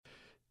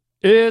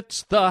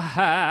It's the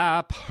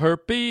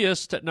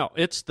herpiest. No,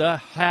 it's the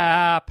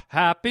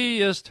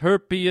happiest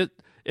herpiest.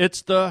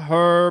 It's the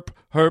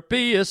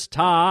herpiest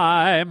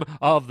time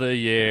of the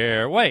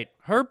year. Wait,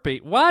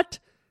 what?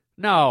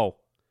 No.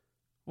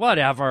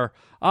 Whatever.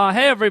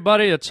 Hey,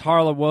 everybody, it's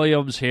Harland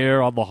Williams here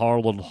on the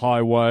Harland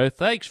Highway.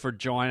 Thanks for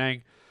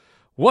joining.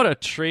 What a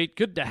treat.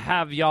 Good to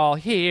have y'all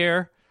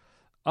here.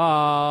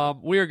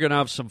 We're going to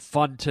have some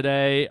fun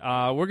today.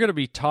 We're going to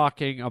be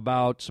talking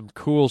about some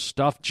cool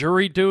stuff.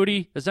 Jury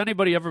duty. Has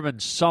anybody ever been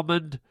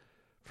summoned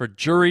for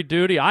jury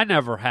duty? I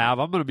never have.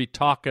 I'm going to be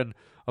talking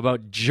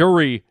about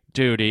jury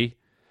duty.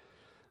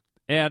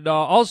 And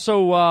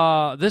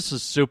also, this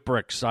is super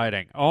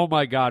exciting. Oh,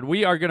 my God.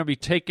 We are going to be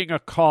taking a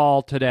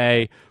call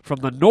today from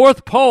the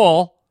North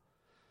Pole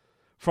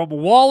from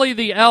Wally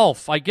the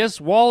Elf. I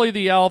guess Wally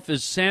the Elf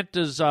is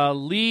Santa's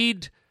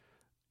lead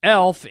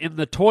elf in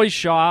the toy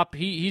shop.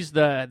 He's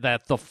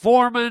the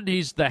foreman.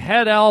 He's the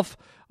head elf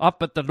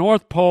up at the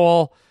North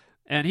Pole,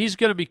 and he's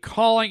going to be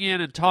calling in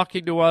and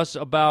talking to us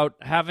about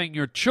having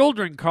your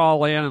children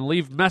call in and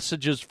leave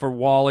messages for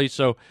Wally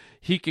so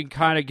he can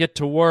kind of get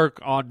to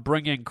work on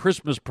bringing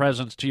Christmas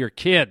presents to your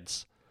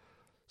kids.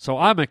 So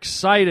I'm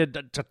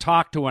excited to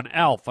talk to an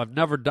elf. I've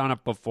never done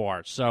it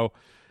before, so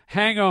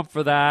hang on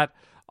for that.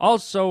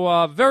 Also,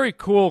 a very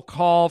cool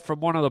call from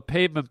one of the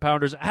Pavement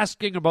Pounders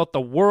asking about the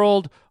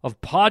world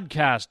of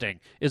podcasting.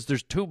 Is there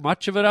too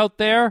much of it out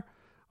there?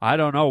 I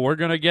don't know. We're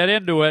going to get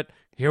into it.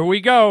 Here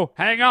we go.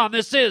 Hang on.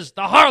 This is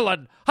the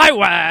Harland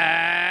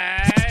Highway.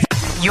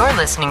 You're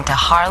listening to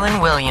Harland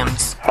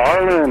Williams.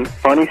 Harland.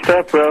 Funny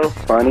stuff, bro.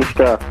 Funny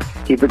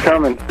stuff. Keep it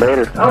coming.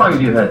 Later. How long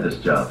have you had this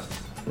job?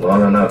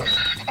 Long enough.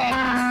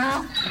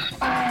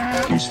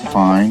 He's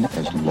fine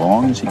as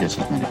long as he gets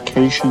his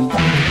medication.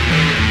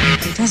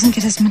 He doesn't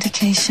get his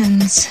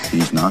medications.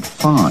 He's not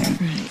fine.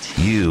 Right.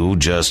 You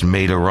just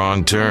made a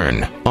wrong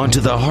turn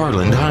onto the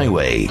Harland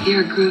Highway.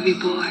 You're a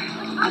groovy boy.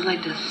 I'd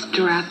like to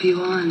strap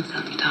you on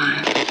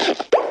sometime.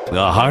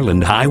 The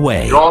Harland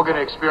Highway. You're all going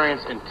to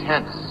experience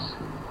intense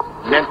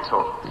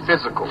mental,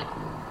 physical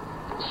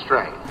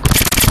strain.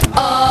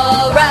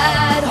 All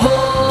right,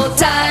 hold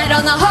tight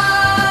on the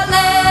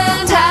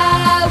Harland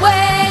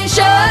Highway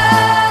show.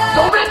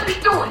 Don't make me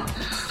do it.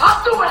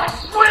 I'll do it, I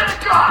swear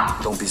to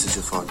God. Don't be such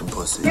a fucking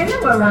pussy. You're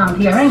new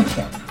around here, ain't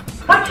you?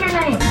 What's your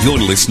name? You're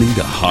listening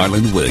to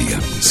Harland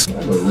Williams.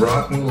 I'm a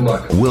rotten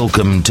luck.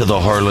 Welcome to the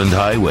Harland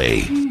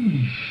Highway.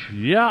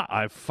 Yeah,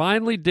 I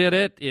finally did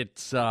it.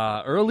 It's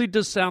early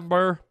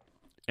December,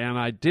 and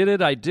I did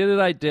it. I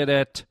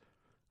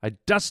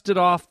dusted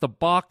off the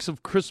box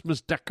of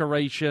Christmas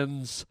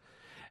decorations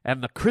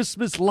and the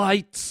Christmas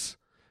lights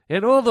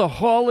and all the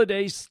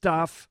holiday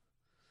stuff.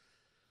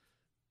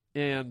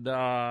 And,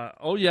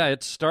 oh yeah,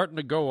 it's starting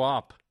to go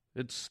up.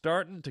 It's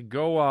starting to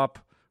go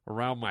up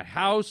around my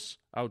house,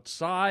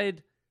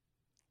 outside.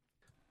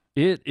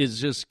 It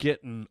is just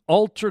getting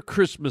ultra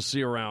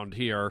Christmassy around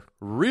here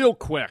real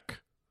quick.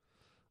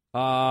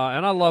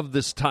 And I love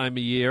this time of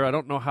year. I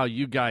don't know how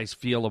you guys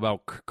feel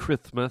about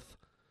Christmas,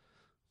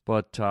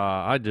 but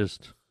I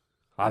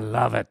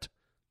love it.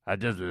 I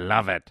just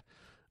love it.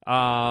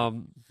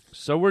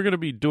 So we're going to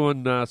be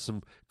doing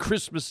some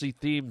Christmassy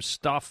themed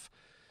stuff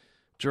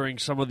during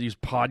some of these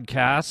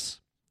podcasts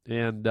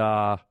and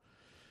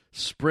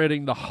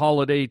spreading the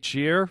holiday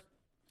cheer.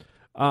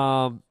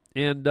 And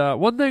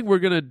one thing we're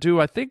going to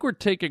do, I think we're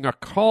taking a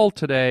call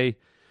today.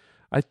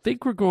 I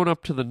think we're going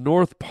up to the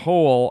North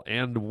Pole,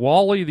 and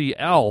Wally the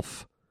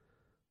Elf,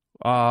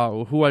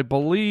 who I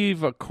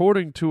believe,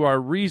 according to our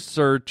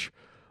research,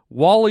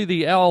 Wally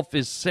the Elf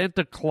is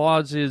Santa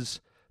Claus's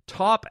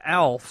top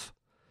elf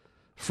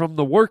from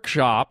the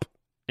workshop,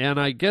 and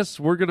I guess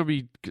we're going to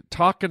be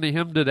talking to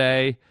him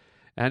today,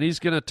 and he's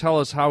going to tell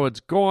us how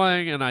it's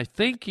going, and I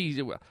think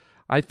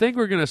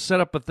we're going to set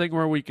up a thing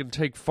where we can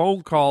take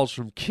phone calls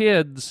from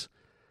kids,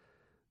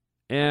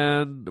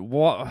 and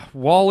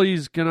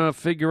Wally's going to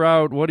figure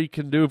out what he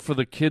can do for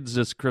the kids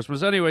this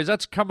Christmas. Anyways,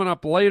 that's coming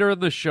up later in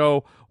the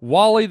show.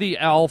 Wally the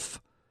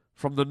Elf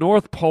from the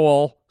North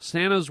Pole,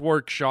 Santa's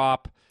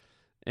workshop,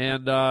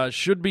 and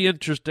should be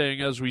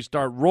interesting as we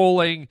start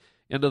rolling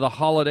into the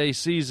holiday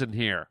season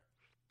here.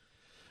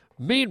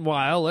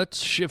 Meanwhile, let's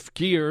shift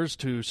gears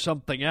to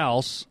something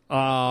else.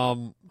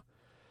 How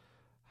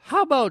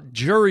about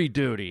jury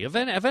duty? Have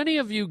any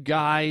of you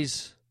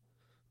guys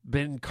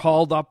been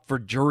called up for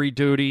jury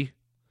duty?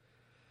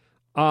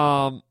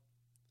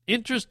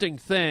 Interesting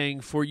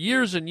thing, for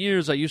years and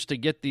years I used to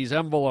get these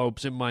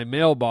envelopes in my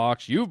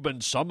mailbox. You've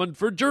been summoned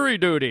for jury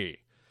duty.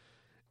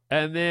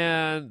 And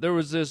then there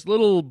was this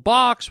little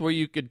box where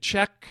you could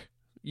check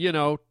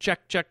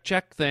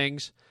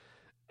things.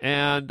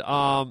 And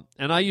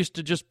I used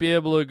to just be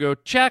able to go,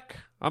 check,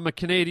 I'm a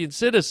Canadian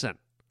citizen.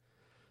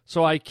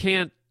 So I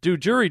can't do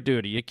jury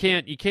duty. You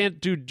can't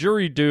do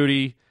jury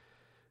duty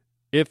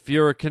if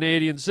you're a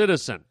Canadian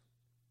citizen.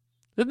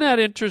 Isn't that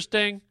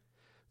interesting?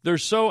 They're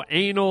so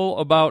anal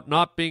about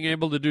not being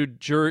able to do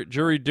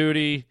jury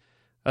duty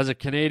as a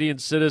Canadian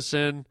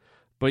citizen,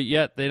 but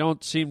yet they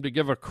don't seem to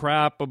give a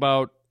crap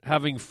about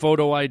having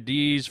photo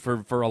IDs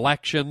for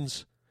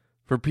elections,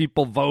 for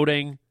people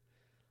voting.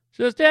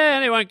 Just,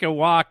 anyone can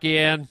walk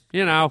in,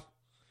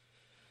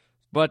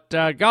 But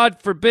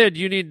God forbid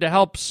you need to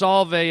help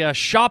solve a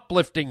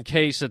shoplifting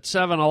case at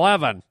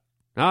 7-Eleven.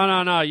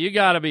 No, you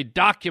got to be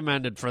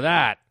documented for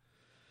that.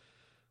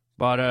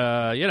 But,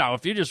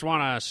 if you just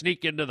want to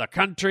sneak into the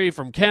country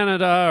from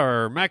Canada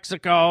or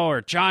Mexico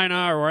or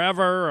China or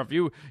wherever, if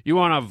you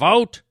want to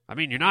vote,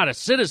 you're not a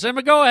citizen,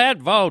 but go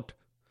ahead, vote.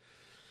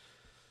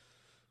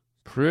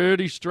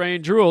 Pretty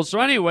strange rules. So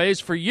anyways,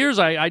 for years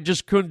I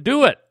just couldn't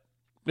do it.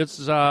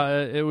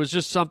 It was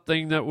just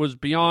something that was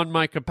beyond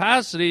my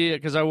capacity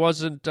because I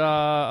wasn't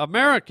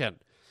American.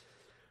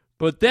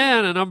 But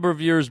then a number of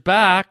years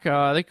back,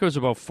 I think it was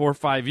about 4 or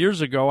 5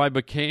 years ago, I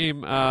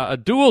became a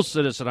dual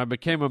citizen. I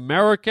became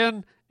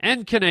American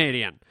and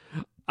Canadian.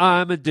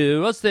 I'm a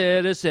dual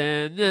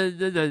citizen.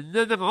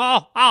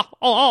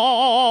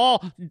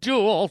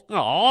 Dual.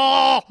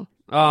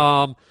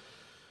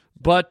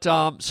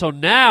 So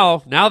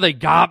now they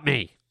got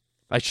me.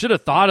 I should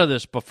have thought of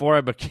this before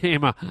I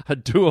became a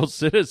dual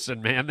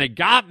citizen, man. They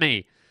got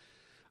me.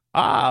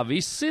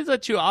 We see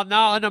that you are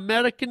now an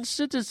American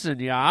citizen,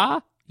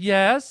 yeah?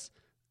 Yes.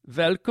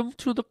 Welcome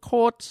to the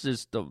court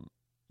system.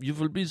 You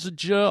will be the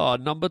juror,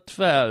 number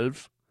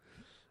 12.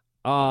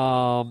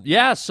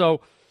 So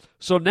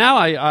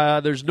now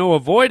there's no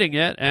avoiding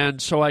it,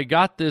 and so I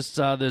got this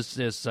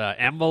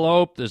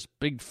envelope, this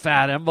big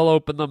fat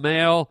envelope in the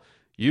mail.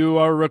 You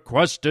are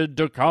requested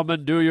to come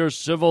and do your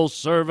civil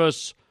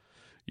service.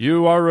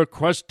 You are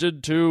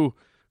requested to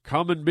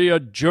come and be a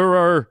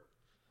juror.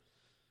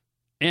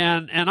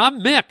 And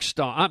I'm mixed.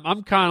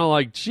 I'm kind of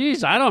like,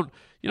 geez, I don't,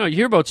 you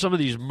hear about some of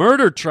these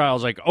murder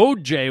trials, like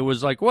OJ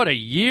was like, what, a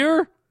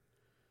year?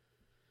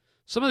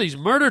 Some of these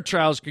murder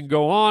trials can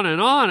go on, and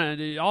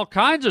all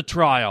kinds of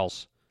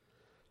trials.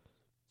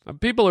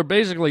 And people are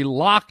basically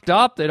locked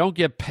up. They don't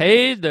get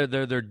paid.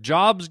 Their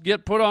jobs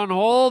get put on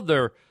hold.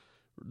 Their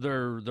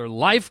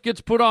life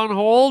gets put on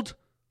hold.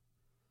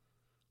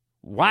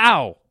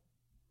 Wow.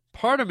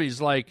 Part of me is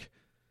like,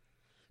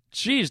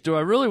 geez, do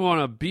I really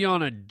want to be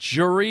on a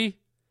jury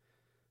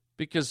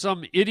because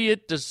some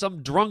idiot,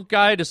 some drunk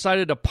guy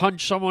decided to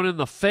punch someone in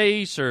the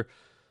face, or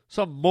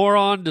some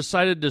moron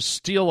decided to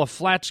steal a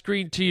flat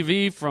screen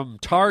TV from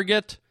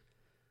Target?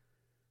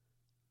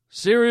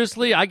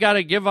 Seriously, I got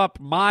to give up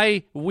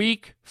my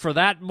week for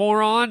that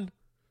moron?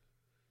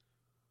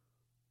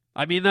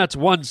 That's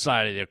one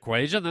side of the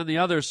equation. Then the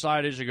other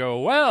side is you go,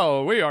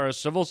 well, we are a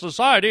civil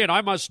society, and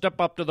I must step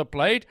up to the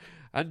plate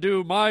and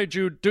do my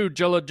due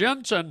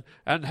diligence and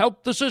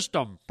help the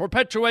system,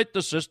 perpetuate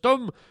the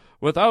system.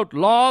 Without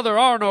law, there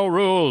are no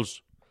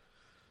rules.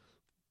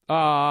 So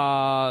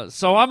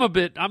I'm a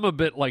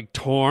bit like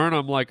torn.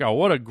 I'm like, oh,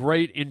 what a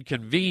great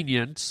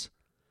inconvenience.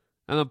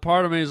 And then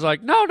part of me is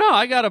like, no,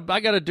 I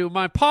gotta do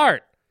my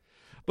part.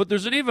 But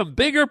there's an even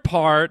bigger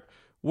part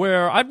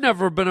where I've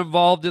never been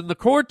involved in the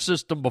court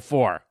system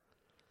before.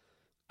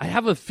 I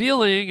have a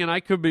feeling, and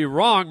I could be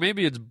wrong,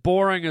 maybe it's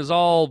boring as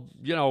all,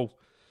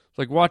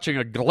 like watching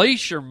a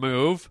glacier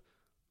move,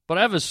 but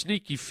I have a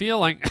sneaky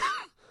feeling,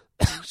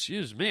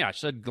 excuse me, I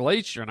said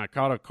glacier and I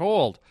caught a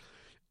cold.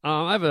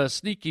 I have a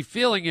sneaky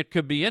feeling it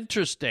could be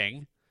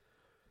interesting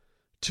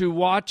to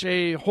watch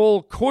a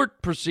whole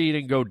court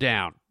proceeding go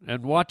down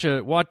and watch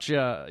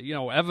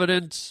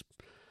evidence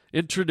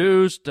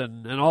introduced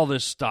and all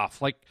this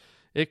stuff. Like,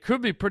 it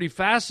could be pretty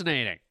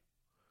fascinating.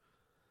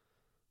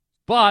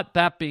 But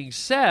that being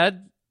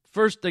said,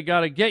 first they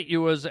got to get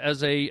you as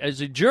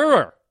a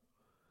juror.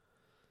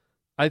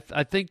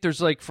 I think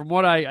there's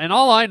and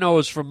all I know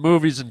is from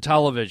movies and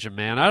television,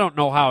 man. I don't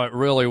know how it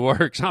really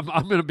works. I'm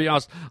going to be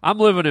honest. I'm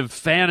living in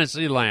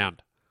fantasy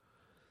land.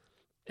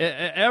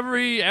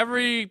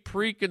 Every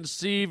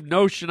preconceived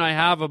notion I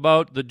have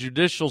about the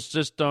judicial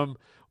system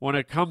when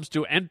it comes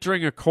to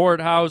entering a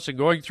courthouse and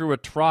going through a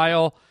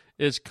trial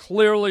is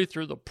clearly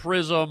through the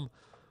prism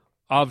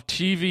of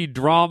TV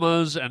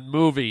dramas and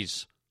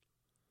movies.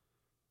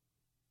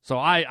 So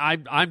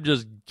I'm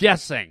just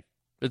guessing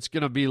it's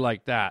going to be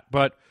like that.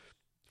 But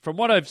from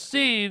what I've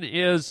seen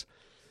is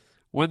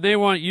when they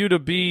want you to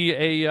be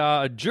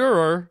a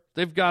juror,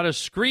 they've got to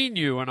screen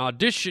you and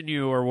audition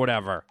you or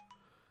whatever.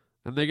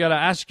 And they got to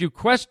ask you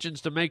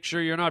questions to make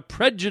sure you're not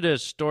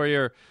prejudiced or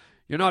you're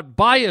not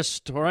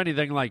biased or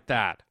anything like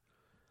that.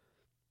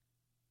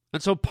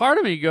 And so part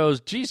of me goes,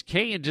 geez,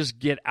 can't you just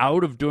get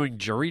out of doing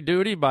jury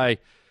duty by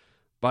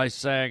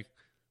saying,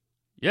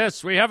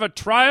 yes, we have a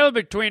trial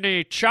between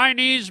a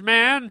Chinese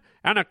man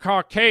and a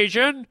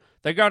Caucasian.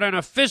 They got in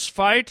a fist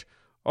fight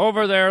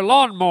over their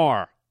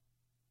lawnmower.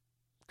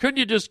 Couldn't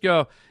you just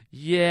go,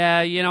 yeah,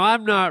 I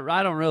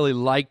don't really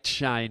like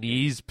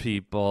Chinese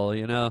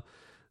people,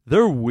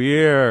 They're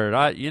weird.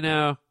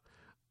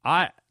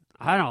 I've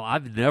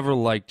never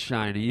liked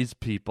Chinese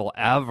people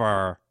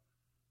ever.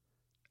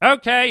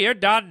 Okay, you're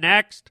done.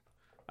 Next.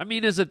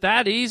 Is it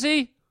that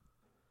easy?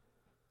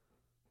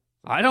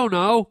 I don't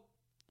know.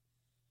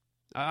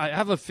 I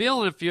have a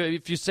feeling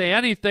if you say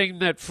anything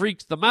that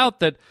freaks them out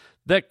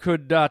that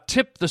could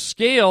tip the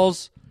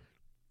scales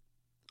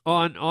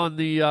on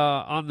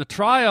the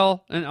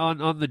trial and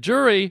on the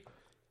jury,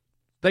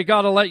 they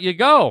got to let you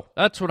go.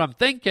 That's what I'm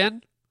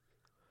thinking.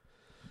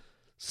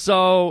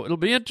 So it'll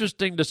be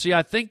interesting to see.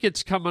 I think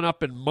it's coming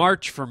up in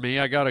March for me.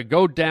 I got to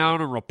go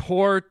down and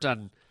report,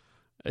 and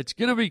it's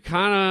going to be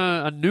kind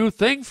of a new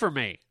thing for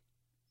me.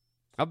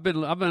 I've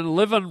been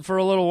living for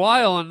a little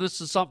while, and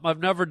this is something I've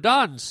never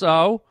done.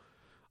 So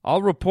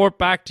I'll report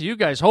back to you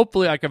guys.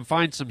 Hopefully I can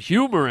find some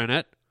humor in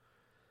it.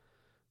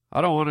 I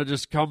don't want to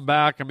just come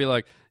back and be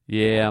like,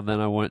 yeah, and then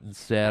I went and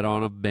sat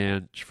on a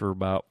bench for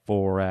about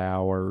 4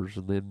 hours,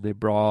 and then they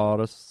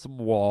brought us some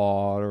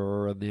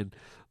water, and then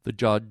the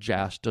judge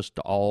asked us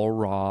to all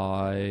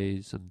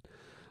rise, and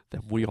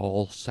then we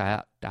all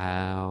sat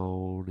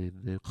down,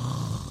 and then...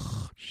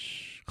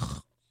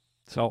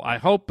 So I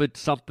hope it's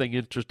something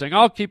interesting.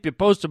 I'll keep you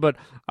posted, but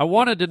I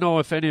wanted to know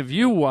if any of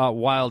you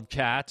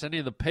Wildcats, any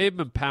of the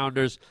Pavement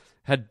Pounders,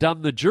 had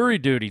done the jury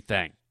duty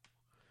thing.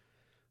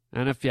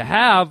 And if you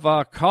have,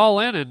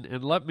 call in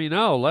and let me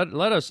know.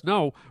 Let us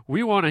know.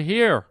 We want to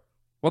hear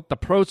what the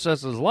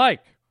process is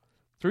like.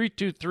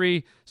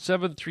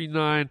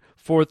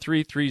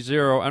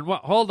 323-739-4330. And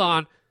hold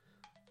on.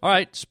 All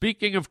right,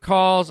 speaking of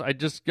calls, I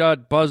just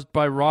got buzzed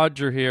by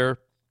Roger here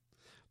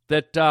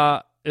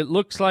that it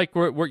looks like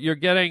you're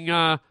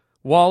getting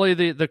Wally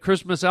the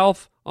Christmas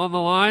Elf on the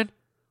line.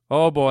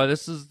 Oh boy,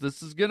 this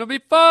is gonna be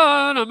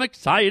fun. I'm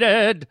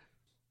excited.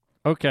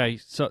 Okay,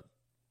 so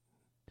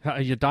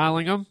are you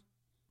dialing him?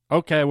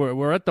 Okay,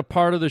 we're at the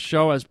part of the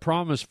show as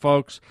promised,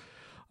 folks.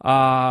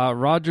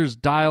 Roger's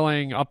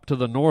dialing up to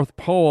the North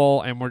Pole,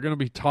 and we're going to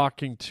be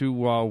talking to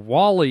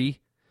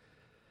Wally,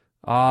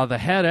 the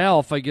head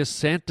elf. I guess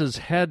Santa's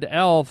head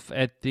elf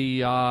at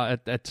the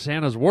at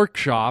Santa's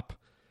workshop.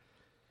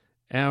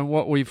 And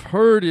what we've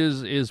heard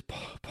is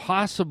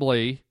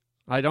possibly,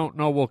 I don't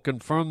know, we'll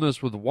confirm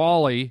this with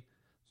Wally,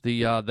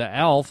 the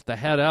elf, the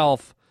head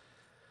elf.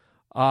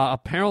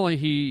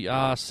 Apparently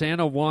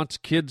Santa wants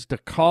kids to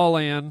call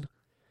in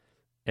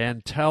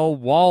and tell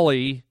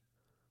Wally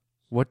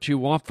what you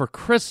want for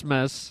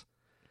Christmas.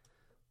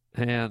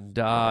 And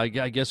I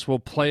guess we'll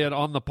play it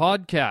on the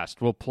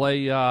podcast. We'll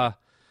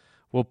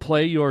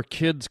play your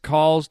kids'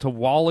 calls to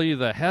Wally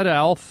the head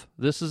elf.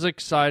 This is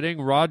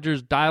exciting.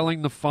 Roger's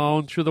dialing the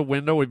phone through the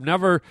window. We've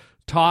never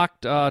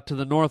talked to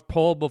the North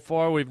Pole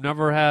before. We've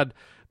never had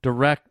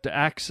direct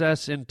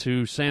access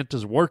into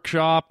Santa's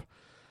workshop.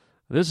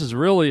 This is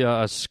really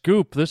a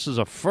scoop. This is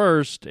a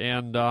first,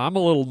 and I'm a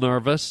little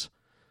nervous.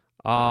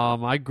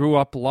 I grew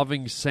up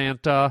loving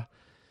Santa,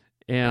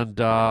 and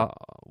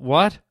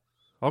what?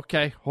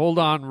 Okay, hold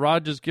on.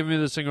 Roger's giving me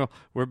the signal.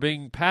 We're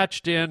being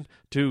patched in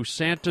to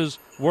Santa's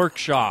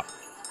workshop.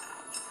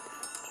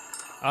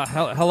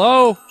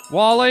 Hello,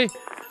 Wally?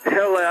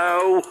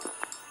 Hello.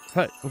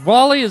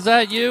 Wally, is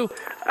that you?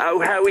 Oh,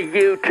 how are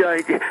you,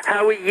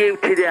 How are you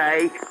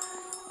today?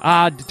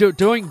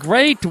 Doing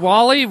great,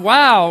 Wally.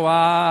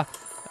 Wow.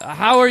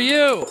 How are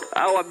you?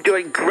 Oh, I'm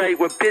doing great.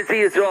 We're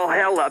busy as all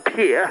hell up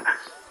here.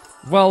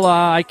 Well,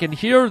 I can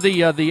hear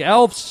the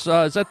elves.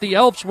 Is that the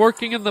elves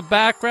working in the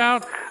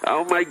background?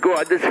 Oh, my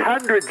God, there's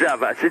hundreds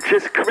of us. It's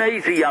just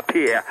crazy up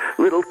here.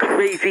 Little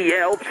crazy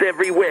elves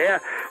everywhere.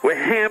 We're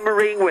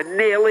hammering, we're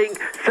nailing.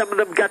 Some of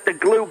them got the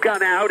glue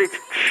gun out. It's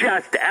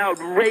just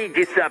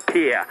outrageous up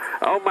here.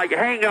 Oh, my God,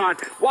 hang on.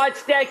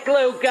 Watch that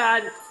glue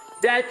gun.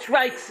 That's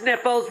right,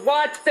 Sniffles.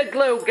 Watch the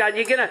glue gun.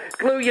 You're going to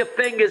glue your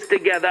fingers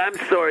together. I'm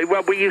sorry,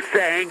 what were you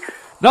saying?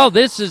 No,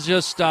 this is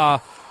just...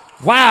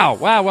 Wow.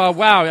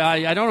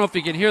 I don't know if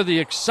you can hear the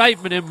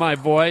excitement in my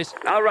voice.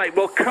 All right,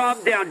 well,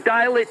 calm down.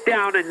 Dial it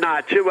down a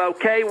notch,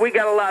 okay? We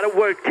got a lot of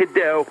work to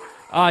do.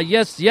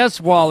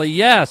 Yes, Wally,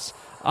 yes.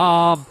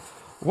 Wow,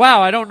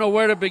 I don't know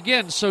where to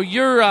begin. So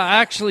you're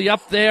actually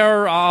up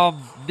there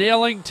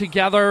nailing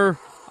together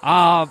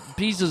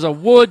pieces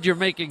of wood. You're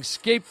making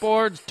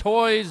skateboards,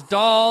 toys,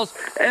 dolls.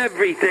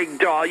 Everything,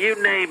 doll.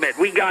 You name it.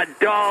 We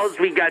got dolls.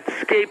 We got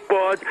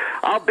skateboards.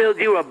 I'll build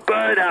you a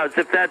birdhouse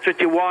if that's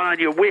what you want on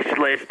your wish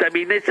list. I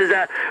mean,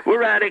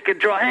 we're out of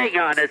control. Hang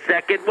on a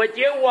second. Would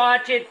you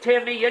watch it,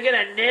 Timmy? You're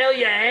going to nail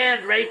your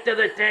hand right to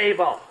the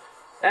table.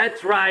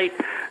 That's right.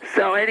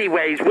 So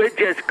anyways, we're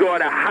just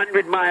going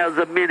 100 miles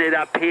a minute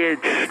up here.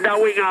 It's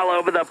snowing all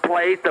over the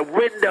place. The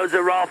windows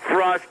are all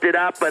frosted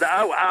up, but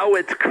oh,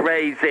 it's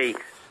crazy.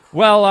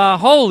 Well,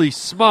 holy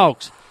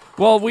smokes.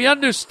 Well, we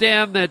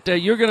understand that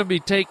you're going to be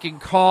taking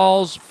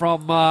calls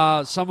from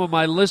some of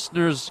my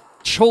listeners'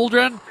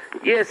 children.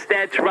 Yes,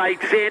 that's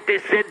right. Santa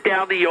sent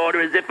down the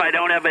order as if I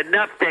don't have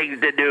enough things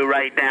to do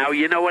right now.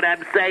 You know what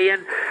I'm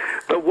saying?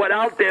 But what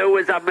I'll do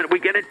is we're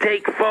going to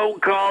take phone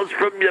calls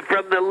from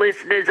the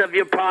listeners of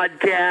your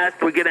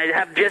podcast. We're going to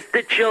have just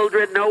the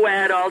children, no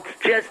adults,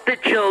 just the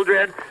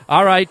children.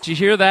 All right, you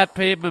hear that,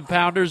 Pavement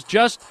Pounders?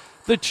 Just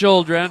the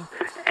children.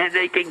 And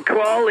they can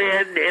call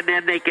in, and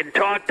then they can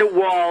talk to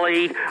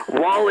Wally.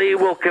 Wally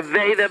will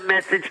convey the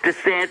message to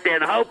Santa,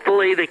 and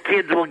hopefully the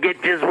kids will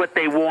get just what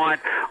they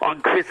want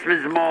on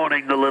Christmas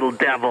morning, the little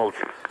devils.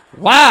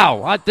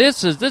 Wow,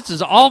 this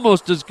is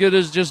almost as good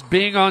as just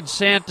being on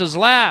Santa's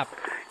lap.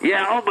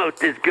 Yeah,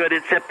 almost as good,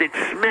 except it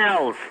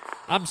smells.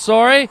 I'm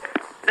sorry?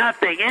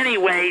 Nothing.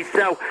 Anyway,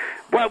 so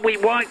what we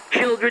want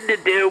children to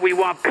do, we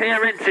want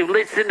parents who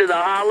listen to the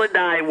Harland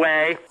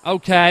Highway.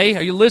 Okay.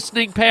 Are you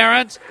listening,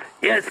 parents?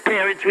 Yes,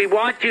 parents, we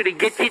want you to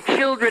get your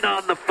children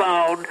on the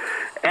phone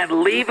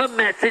and leave a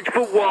message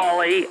for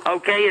Wally.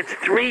 Okay, it's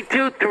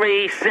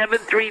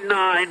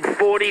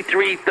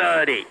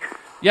 323-739-4330.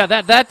 Yeah,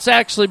 that's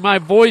actually my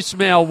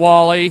voicemail,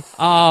 Wally,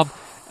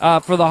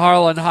 for the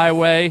Harland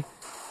Highway.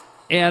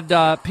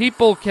 And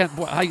people can...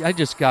 I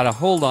just got to...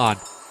 Hold on.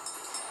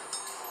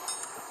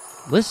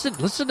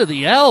 Listen to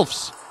the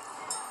elves.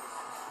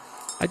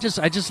 I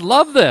just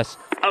love this.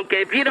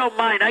 Okay, if you don't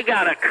mind, I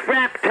got a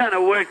crap ton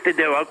of work to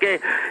do, okay?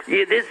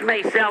 This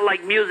may sound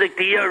like music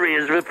to your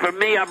ears, but for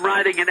me, I'm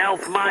riding an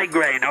elf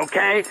migraine,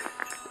 okay?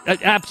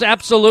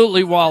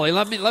 Absolutely, Wally.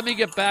 Let me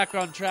get back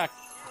on track.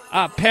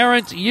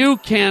 Parents, you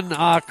can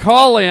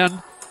call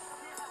in.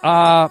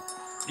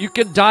 You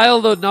can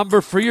dial the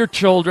number for your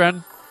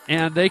children,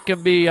 and they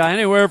can be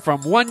anywhere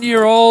from 1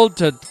 year old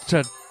to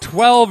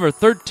 12 or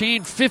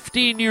 13,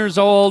 15 years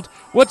old.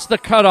 What's the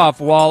cutoff,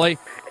 Wally?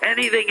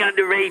 Anything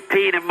under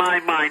 18 in my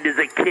mind is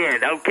a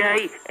kid,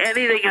 okay?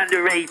 Anything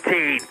under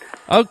 18.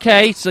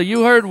 Okay, so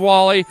you heard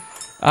Wally.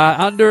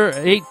 Under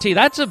 18.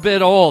 That's a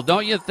bit old.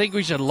 Don't you think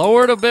we should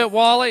lower it a bit,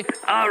 Wally?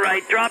 All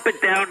right, drop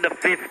it down to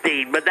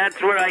 15, but that's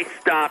where I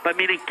stop. I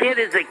mean, a kid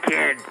is a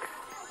kid.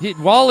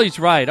 Wally's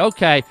right.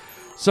 Okay,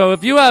 so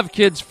if you have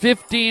kids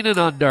 15 and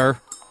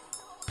under,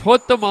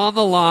 put them on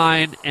the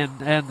line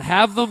and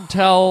have them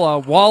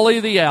tell Wally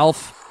the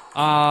Elf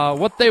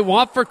what they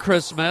want for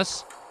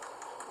Christmas.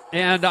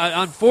 And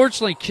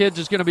unfortunately, kids,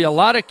 there's going to be a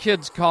lot of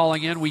kids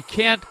calling in. We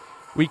can't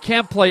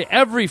play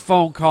every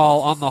phone call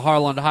on the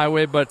Harland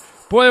Highway, but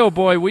boy, oh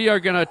boy, we are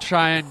going to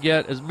try and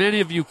get as many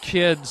of you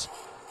kids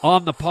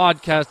on the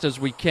podcast as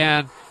we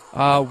can.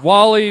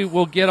 Wally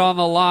will get on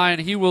the line.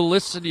 He will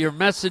listen to your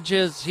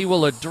messages. He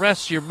will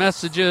address your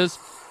messages.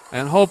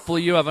 And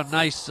hopefully you have a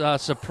nice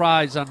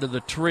surprise under the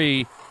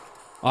tree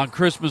on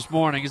Christmas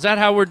morning. Is that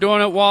how we're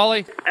doing it,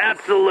 Wally?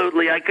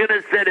 Absolutely. I could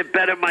have said it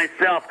better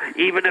myself,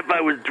 even if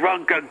I was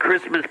drunk on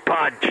Christmas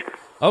punch.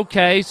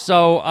 Okay,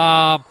 so...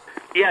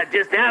 yeah,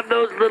 just have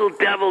those little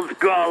devils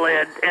call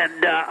in,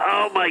 and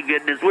oh my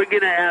goodness, we're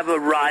going to have a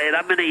riot.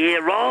 I'm going to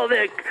hear all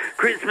their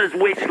Christmas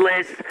wish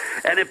lists,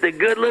 and if they're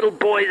good little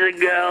boys and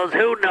girls,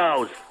 who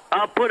knows?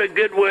 I'll put a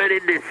good word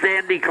into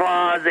Sandy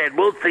Claus, and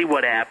we'll see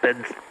what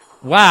happens.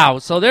 Wow,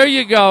 so there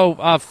you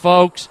go,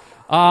 folks.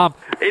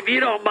 If you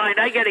don't mind,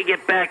 I got to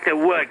get back to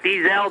work.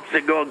 These elves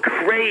are going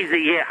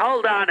crazy here.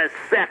 Hold on a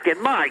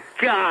second. My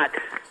God.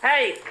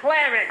 Hey,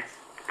 Clarence,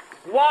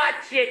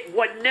 watch it.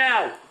 What?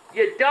 No.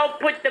 You don't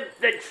put the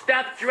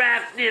stuffed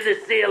giraffes near the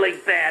ceiling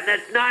fan.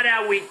 That's not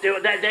how we do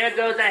it. There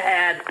goes a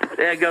head.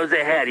 There goes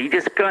a head. He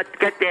just got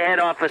the head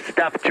off a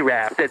stuffed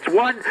giraffe. That's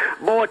one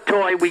more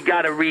toy we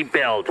got to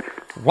rebuild.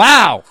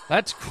 Wow,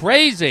 that's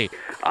crazy.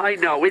 I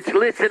know.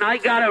 Listen, I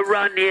got to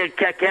run here,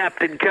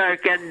 Captain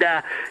Kirk, and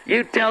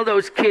you tell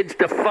those kids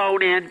to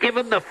phone in. Give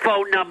them the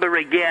phone number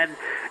again,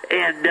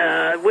 and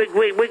we're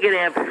going to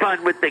have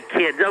fun with the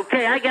kids.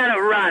 Okay, I got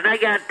to run. I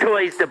got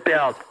toys to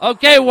build.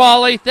 Okay,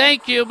 Wally,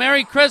 thank you.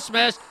 Merry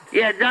Christmas.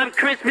 Yeah, not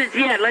Christmas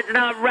yet. Let's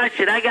not rush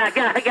it. I got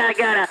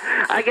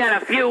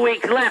a few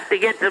weeks left to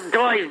get some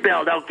toys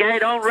built, okay?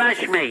 Don't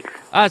rush me.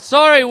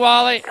 Sorry,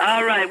 Wally.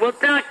 All right, we'll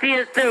talk to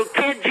you soon.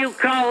 Kids, you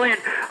call in.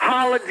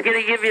 Harland's going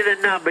to give you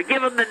the number.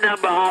 Give him the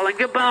number, Harland.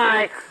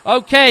 Goodbye.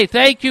 Okay,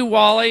 thank you,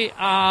 Wally.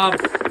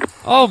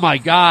 Oh, my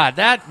God,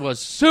 that was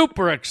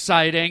super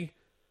exciting.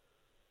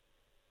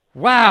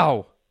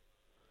 Wow.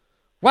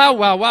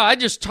 Wow. I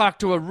just talked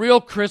to a real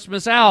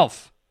Christmas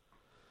elf.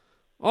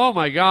 Oh,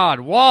 my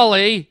God.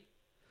 Wally.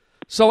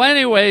 So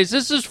anyways,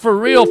 this is for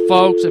real,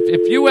 folks.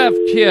 If you have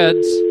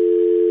kids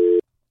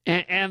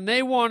and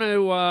they want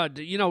to,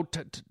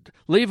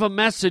 leave a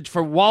message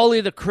for Wally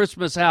the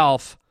Christmas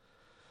Elf,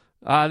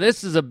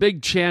 this is a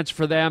big chance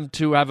for them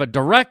to have a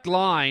direct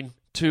line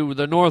to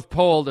the North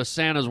Pole, to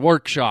Santa's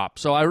workshop.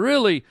 So I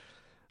really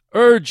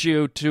urge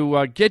you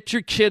to get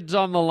your kids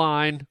on the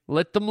line.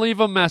 Let them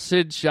leave a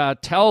message.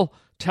 Tell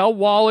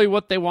Wally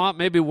what they want,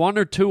 maybe one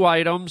or two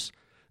items.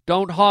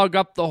 Don't hog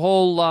up the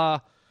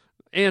whole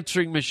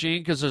answering machine,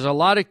 because there's a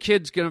lot of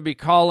kids going to be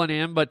calling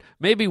in, but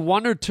maybe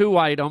one or two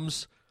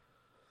items.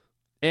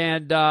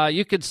 And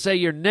you could say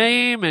your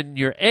name and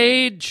your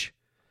age,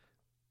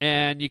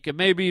 and you can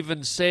maybe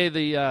even say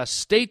the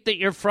state that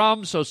you're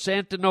from, so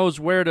Santa knows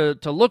where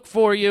to look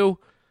for you.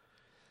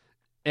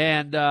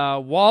 And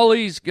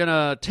Wally's going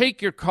to take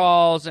your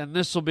calls, and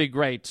this will be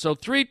great. So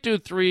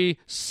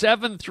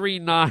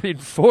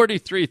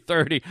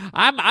 323-739-4330.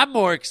 I'm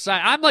more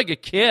excited. I'm like a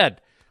kid.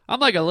 I'm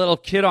like a little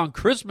kid on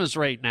Christmas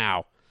right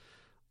now.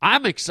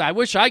 I'm excited. I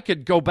wish I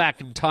could go back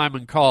in time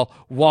and call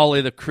Wally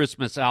the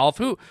Christmas Elf.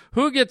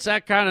 Who gets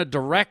that kind of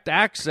direct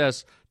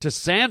access to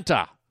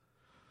Santa?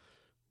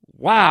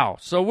 Wow.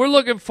 So we're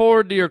looking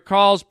forward to your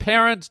calls.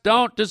 Parents,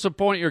 don't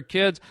disappoint your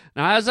kids.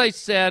 Now, as I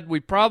said, we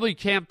probably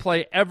can't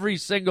play every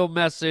single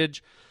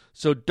message,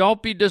 so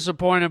don't be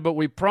disappointed, but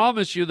we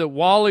promise you that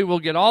Wally will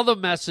get all the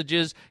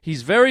messages.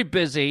 He's very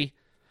busy,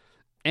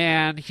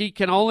 and he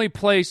can only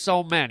play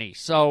so many.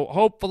 So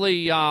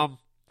hopefully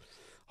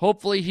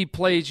he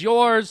plays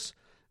yours,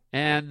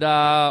 and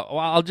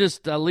I'll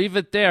just leave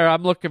it there.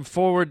 I'm looking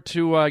forward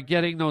to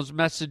getting those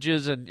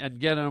messages and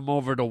getting them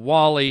over to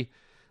Wally,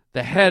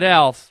 the head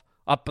elf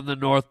up in the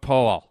North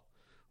Pole.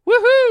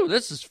 Woohoo!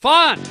 This is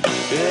fun!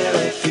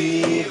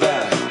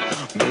 Fever,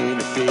 made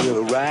me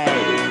feel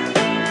right.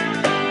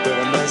 But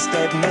I must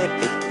admit,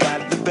 it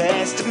got the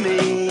best of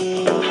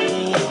me.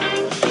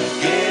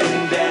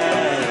 Getting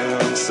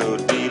down so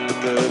deep I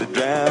could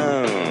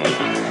drown.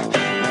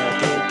 I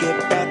can't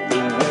get back the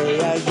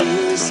way I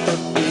used to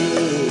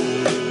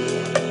be.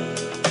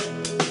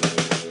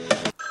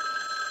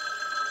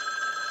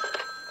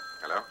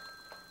 Hello?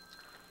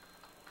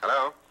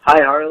 Hello?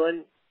 Hi,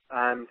 Harland.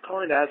 I'm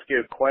calling to ask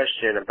you a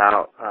question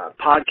about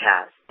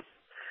podcasts.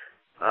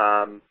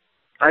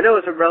 I know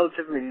it's a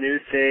relatively new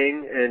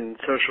thing in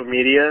social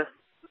media,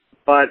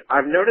 but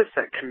I've noticed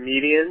that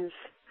comedians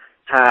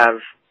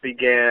have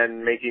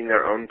began making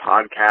their own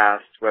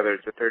podcast, whether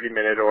it's a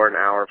 30-minute or an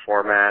hour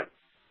format.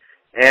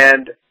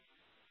 And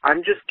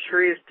I'm just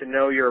curious to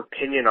know your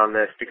opinion on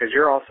this because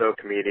you're also a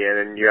comedian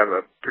and you have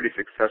a pretty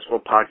successful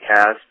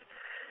podcast.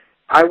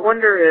 I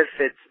wonder if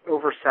it's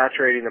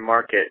oversaturating the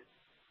market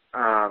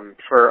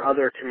for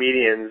other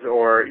comedians,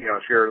 or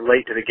if you're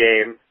late to the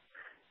game,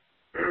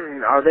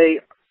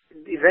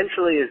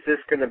 eventually is this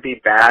going to be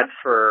bad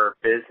for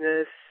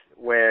business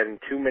when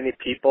too many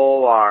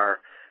people are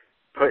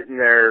putting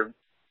their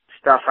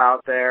stuff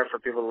out there for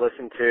people to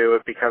listen to?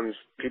 It becomes,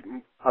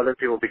 other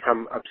people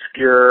become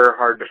obscure,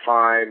 hard to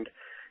find.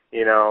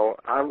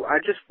 I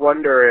just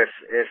wonder if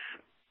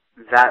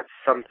that's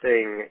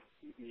something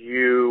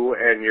you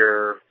and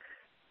your,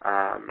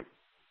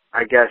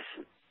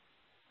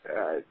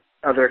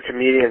 other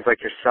comedians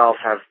like yourself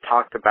have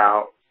talked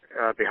about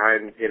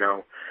behind,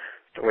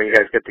 when you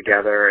guys get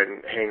together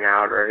and hang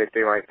out or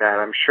anything like that.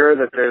 I'm sure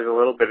that there's a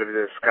little bit of a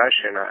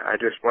discussion. I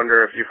just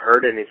wonder if you've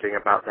heard anything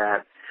about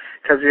that.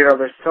 Because,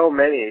 there's so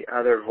many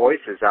other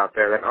voices out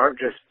there that aren't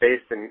just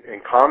based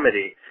in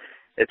comedy.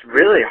 It's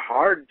really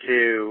hard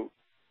to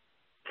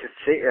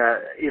see.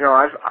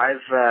 I've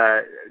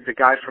the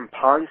guy from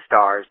Pawn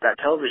Stars, that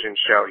television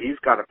show, he's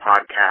got a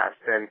podcast,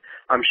 and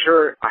I'm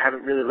sure, I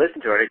haven't really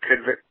listened to it. It could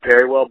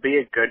very well be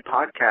a good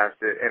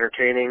podcast,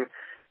 entertaining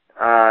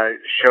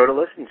show to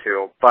listen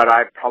to, but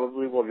I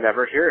probably will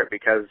never hear it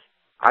because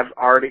I've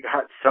already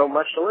got so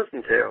much to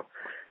listen to.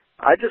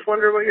 I just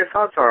wonder what your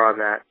thoughts are on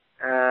that.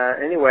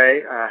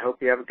 Anyway, I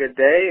hope you have a good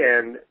day,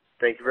 and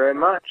thank you very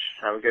much.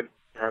 Have a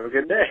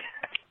good day.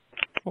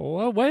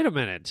 Well, wait a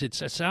minute. It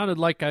sounded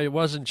like I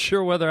wasn't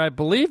sure whether I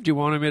believed you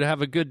wanted me to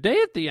have a good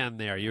day at the end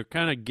there. You're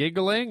kind of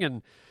giggling,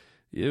 and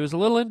it was a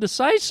little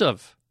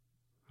indecisive.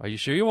 Are you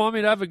sure you want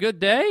me to have a good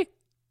day?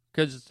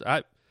 Because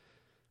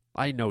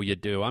I know you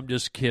do. I'm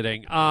just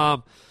kidding.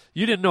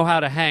 You didn't know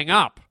how to hang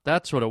up.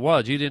 That's what it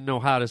was. You didn't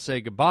know how to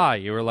say goodbye.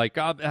 You were like,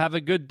 have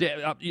a good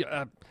day.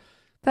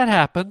 That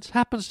happens.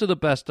 Happens to the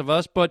best of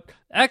us. But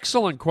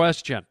excellent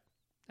question.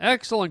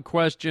 Excellent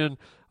question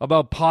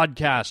about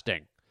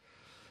podcasting.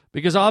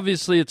 Because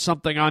obviously it's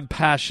something I'm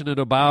passionate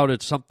about.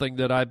 It's something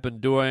that I've been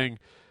doing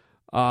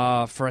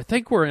for, I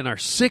think we're in our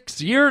 6th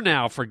year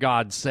now, for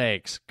God's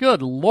sakes.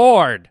 Good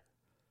Lord.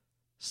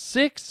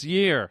 6th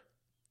year.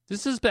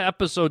 This is the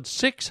episode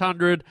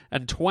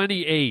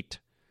 628.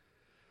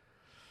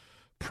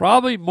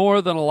 Probably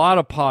more than a lot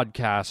of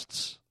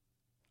podcasts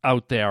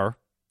out there.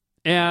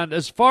 And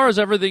as far as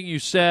everything you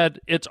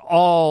said, it's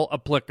all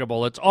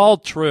applicable. It's all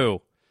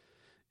true.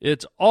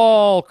 It's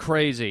all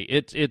crazy.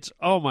 It's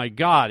oh my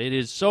God, it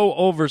is so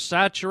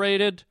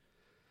oversaturated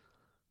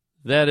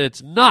that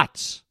it's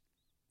nuts.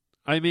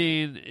 I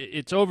mean,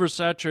 it's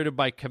oversaturated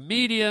by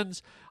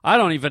comedians. I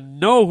don't even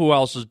know who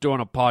else is doing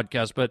a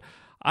podcast, but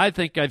I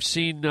think I've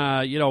seen,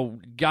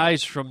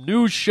 guys from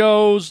news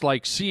shows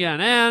like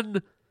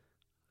CNN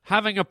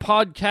having a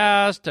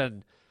podcast,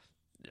 and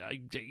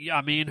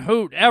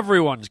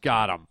everyone's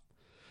got them.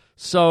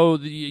 So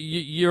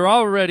you're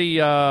already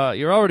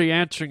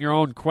answering your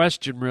own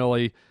question,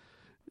 really.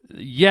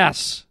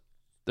 Yes,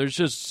 there's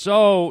just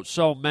so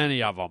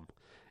many of them.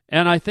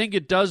 And I think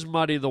it does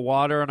muddy the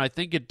water, and I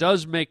think it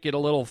does make it a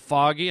little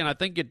foggy, and I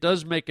think it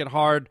does make it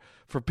hard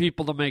for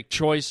people to make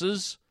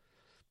choices.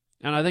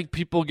 And I think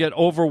people get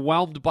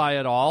overwhelmed by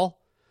it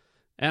all.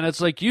 And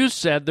it's like you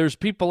said, there's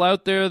people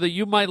out there that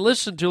you might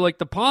listen to, like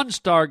the Pawn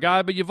Star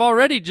guy, but you've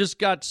already just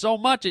got so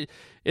much.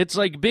 It's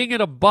like being at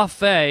a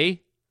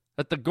buffet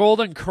at the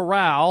Golden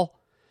Corral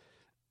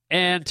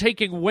and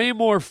taking way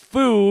more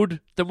food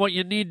than what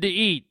you need to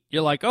eat.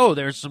 You're like, oh,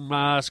 there's some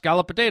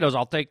scalloped potatoes.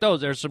 I'll take those.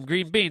 There's some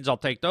green beans. I'll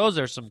take those.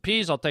 There's some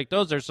peas. I'll take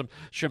those. There's some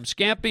shrimp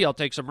scampi. I'll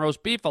take some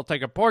roast beef. I'll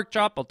take a pork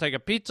chop. I'll take a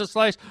pizza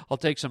slice. I'll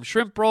take some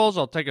shrimp rolls.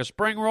 I'll take a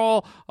spring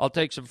roll. I'll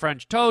take some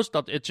French toast.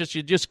 It's just,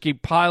 you just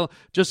keep piling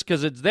just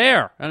because it's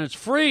there and it's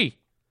free.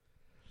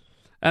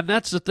 And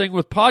that's the thing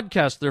with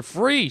podcasts. They're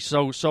free,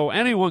 so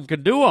anyone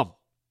can do them.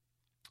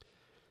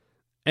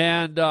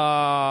 And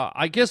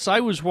I guess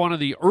I was one of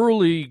the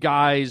early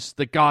guys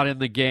that got in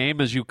the game,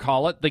 as you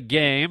call it, the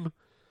game,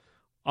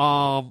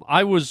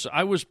 I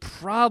was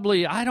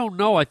probably, I don't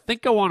know, I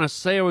think I want to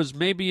say I was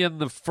maybe in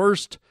the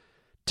first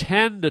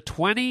 10 to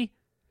 20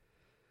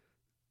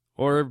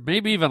 or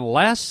maybe even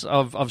less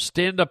of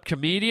stand-up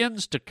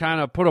comedians to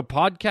kind of put a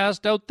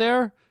podcast out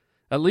there,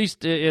 at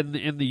least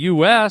in the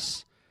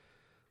U.S.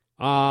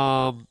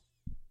 So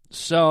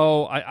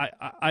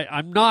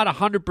I'm not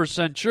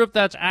 100% sure if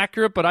that's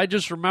accurate, but I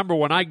just remember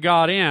when I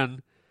got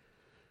in,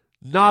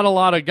 not a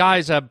lot of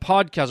guys had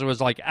podcasts. It was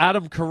like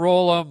Adam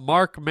Carolla,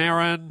 Mark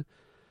Maron.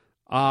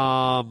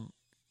 That's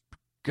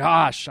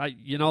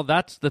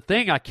the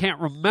thing. I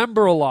can't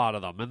remember a lot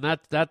of them, and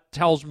that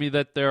tells me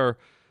that there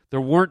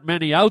weren't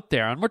many out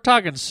there. And we're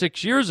talking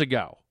 6 years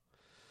ago.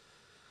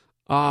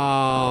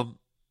 A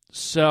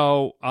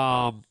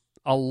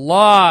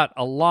lot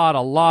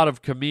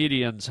of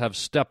comedians have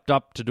stepped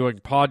up to doing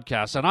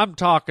podcasts. And I'm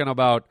talking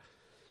about,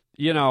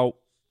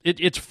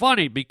 it's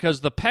funny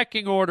because the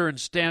pecking order in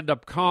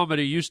stand-up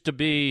comedy used to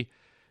be,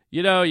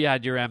 you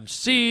had your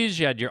MCs,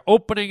 you had your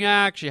opening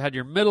acts, you had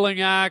your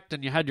middling act,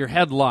 and you had your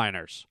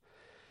headliners.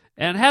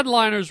 And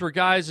headliners were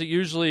guys that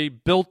usually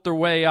built their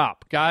way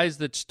up, guys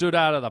that stood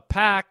out of the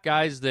pack,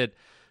 guys that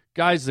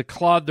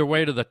clawed their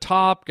way to the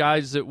top,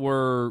 guys that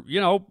were,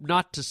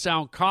 not to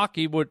sound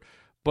cocky, but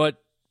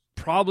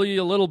probably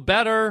a little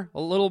better,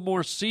 a little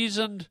more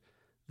seasoned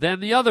than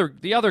the other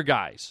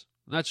guys.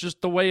 And that's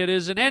just the way it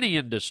is in any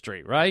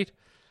industry, right?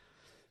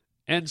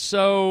 And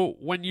so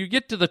when you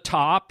get to the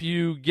top,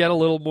 you get a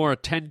little more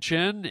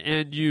attention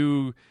and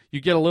you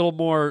get a little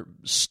more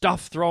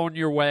stuff thrown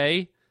your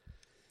way.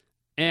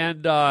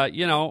 And,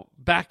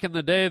 back in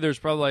the day, there's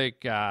probably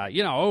like,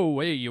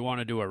 you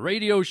want to do a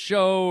radio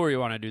show or you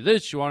want to do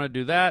this, you want to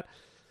do that.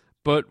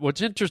 But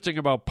what's interesting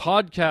about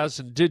podcasts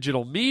and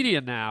digital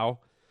media now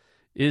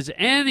is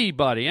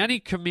anybody, any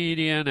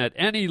comedian at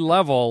any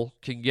level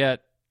can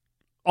get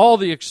all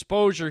the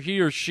exposure he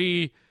or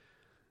she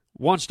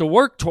wants to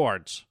work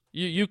towards.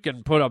 You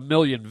can put 1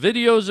 million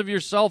videos of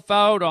yourself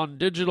out on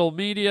digital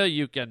media.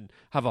 You can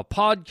have a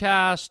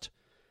podcast.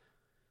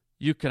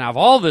 You can have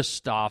all this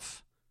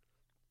stuff.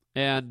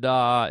 And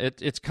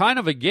it's kind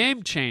of a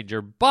game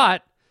changer.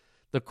 But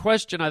the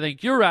question I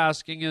think you're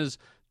asking is,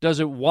 does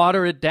it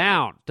water it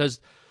down?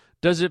 Does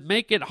it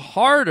make it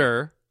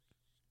harder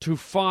to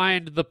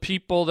find the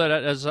people that,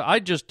 as I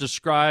just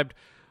described,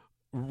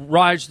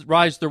 rise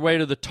their way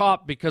to the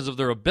top because of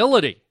their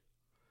ability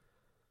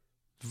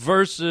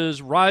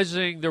versus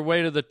rising their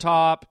way to the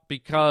top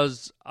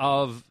because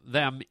of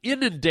them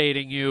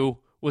inundating you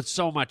with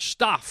so much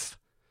stuff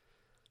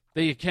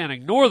that you can't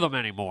ignore them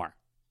anymore?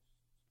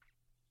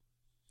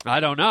 I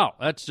don't know.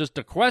 That's just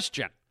a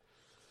question.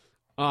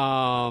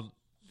 But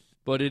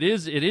it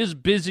is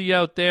busy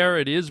out there.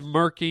 It is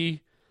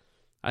murky.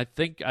 I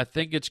think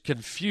it's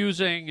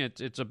confusing.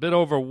 It's a bit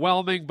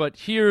overwhelming, but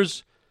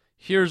here's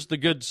the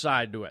good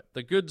side to it.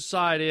 The good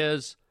side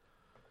is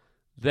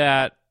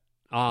that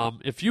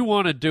if you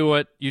want to do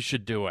it, you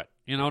should do it.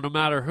 No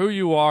matter who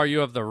you are, you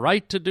have the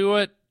right to do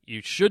it.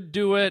 You should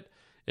do it.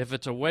 If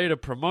it's a way to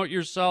promote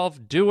yourself,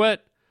 do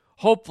it.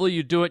 Hopefully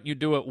you do it and you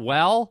do it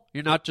well.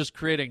 You're not just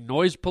creating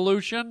noise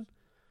pollution.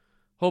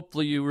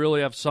 Hopefully you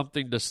really have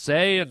something to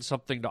say and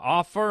something to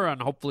offer,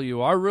 and hopefully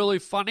you are really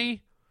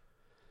funny.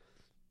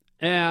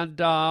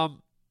 And,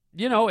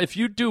 if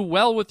you do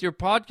well with your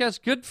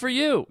podcast, good for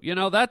you.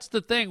 That's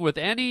the thing with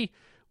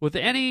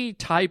any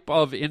type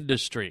of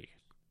industry.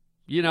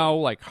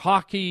 Like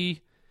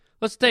hockey.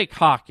 Let's take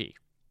hockey.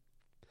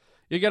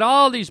 You get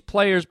all these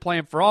players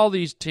playing for all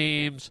these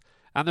teams,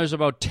 and there's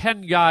about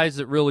 10 guys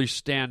that really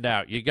stand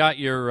out. You got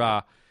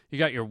your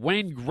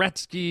Wayne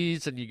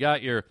Gretzky's, and you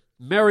got your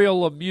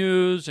Mario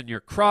Lemieux, and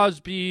your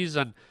Crosby's,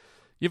 and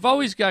you've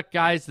always got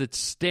guys that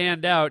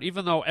stand out,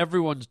 even though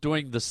everyone's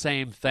doing the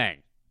same thing.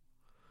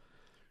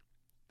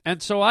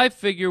 And so I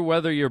figure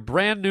whether you're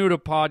brand new to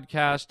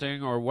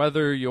podcasting or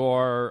whether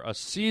you're a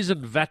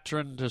seasoned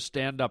veteran to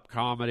stand-up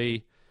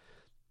comedy,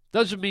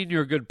 doesn't mean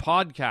you're a good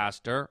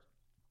podcaster.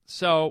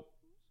 So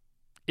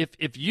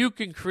if you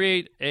can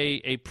create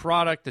a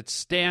product that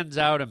stands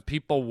out and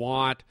people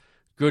want,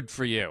 good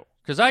for you.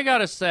 Because I got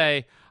to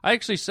say, I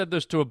actually said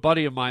this to a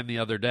buddy of mine the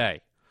other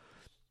day.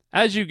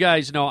 As you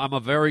guys know, I'm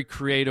a very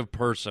creative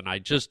person. I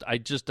just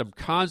am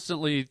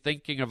constantly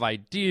thinking of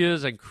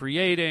ideas and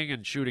creating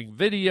and shooting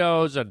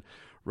videos and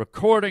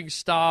recording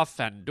stuff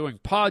and doing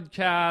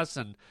podcasts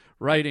and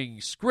writing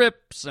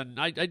scripts, and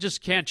I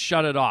just can't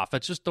shut it off.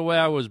 It's just the way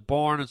I was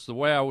born. It's the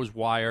way I was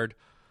wired.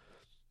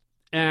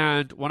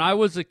 And when I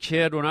was a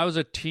kid, when I was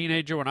a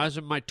teenager, when I was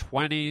in my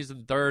 20s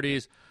and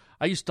 30s,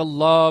 I used to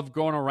love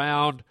going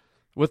around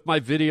with my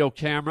video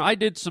camera. I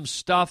did some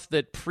stuff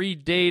that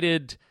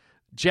predated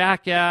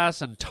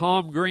Jackass and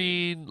Tom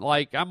Green.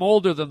 Like, I'm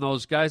older than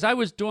those guys. I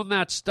was doing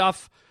that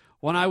stuff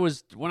when I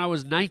was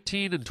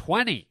 19 and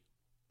 20.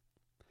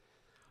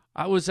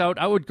 I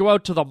would go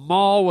out to the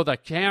mall with a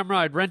camera.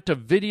 I'd rent a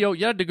video.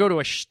 You had to go to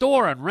a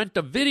store and rent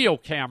a video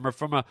camera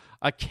from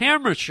a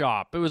camera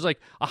shop. It was like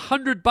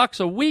 $100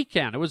 a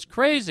weekend. It was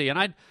crazy.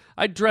 And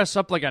I'd dress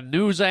up like a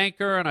news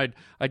anchor, and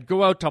I'd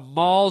go out to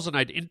malls and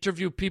I'd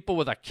interview people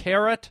with a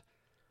carrot.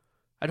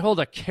 I'd hold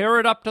a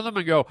carrot up to them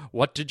and go,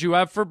 "What did you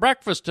have for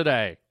breakfast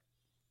today?"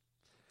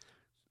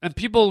 And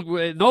people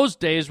in those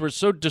days were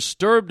so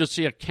disturbed to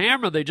see a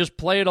camera, they just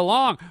played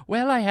along.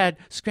 "Well, I had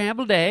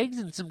scrambled eggs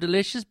and some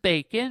delicious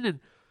bacon." And,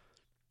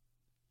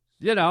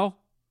 you know,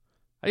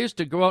 I used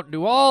to go out and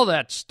do all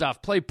that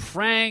stuff, play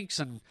pranks.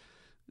 And,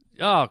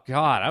 oh,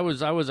 God, I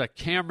was a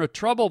camera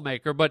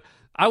troublemaker. But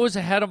I was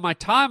ahead of my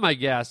time, I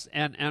guess.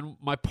 And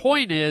my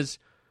point is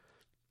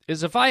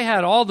if I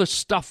had all the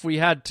stuff we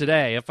had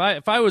today, if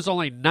I was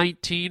only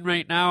 19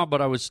 right now,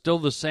 but I was still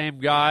the same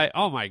guy,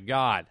 oh, my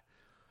God.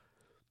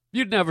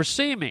 You'd never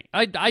see me.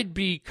 I'd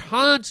be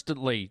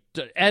constantly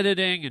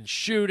editing and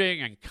shooting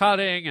and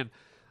cutting, and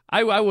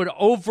I would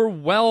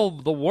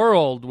overwhelm the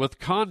world with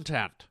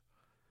content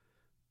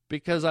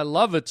because I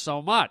love it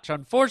so much.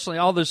 Unfortunately,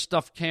 all this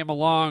stuff came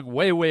along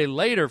way, way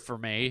later for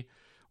me,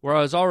 where I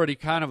was already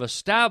kind of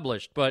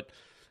established. But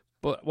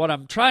what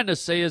I'm trying to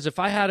say is if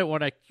I had it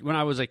when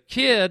I was a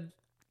kid,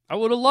 I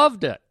would have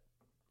loved it.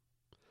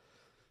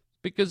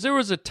 Because there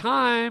was a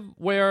time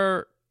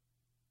where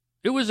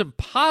it was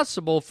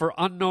impossible for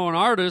unknown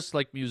artists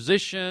like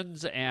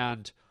musicians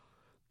and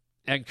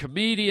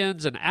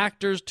comedians and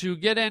actors to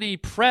get any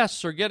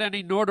press or get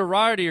any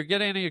notoriety or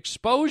get any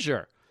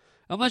exposure.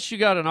 Unless you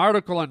got an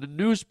article in the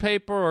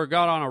newspaper or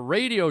got on a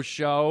radio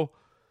show,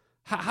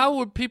 how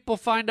would people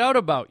find out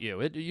about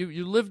you?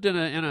 You lived in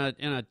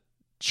a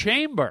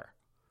chamber.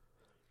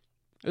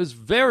 It was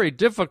very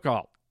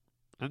difficult.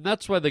 And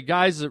that's why the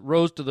guys that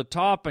rose to the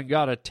top and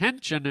got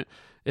attention,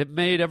 it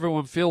made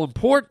everyone feel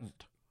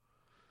important.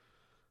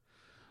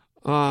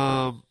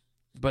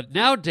 But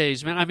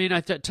nowadays, man, I mean, I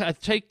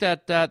take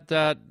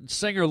that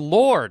singer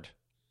Lorde.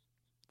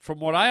 From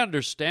what I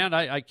understand,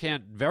 I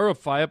can't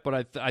verify it,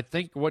 but I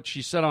think what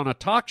she said on a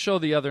talk show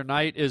the other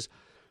night is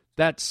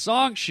that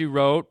song she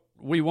wrote,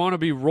 "We Want to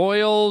Be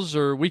Royals,"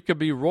 or "We Could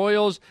Be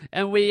Royals,"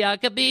 and "We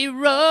could be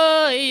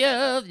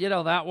royals," you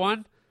know, that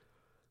one.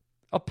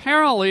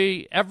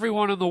 Apparently,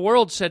 everyone in the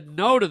world said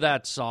no to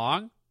that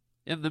song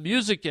in the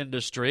music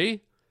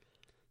industry.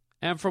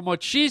 And from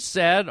what she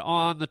said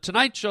on The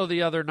Tonight Show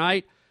the other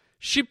night,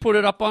 she put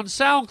it up on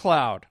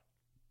SoundCloud.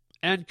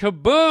 And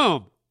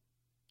kaboom!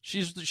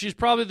 She's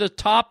probably the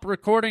top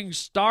recording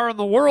star in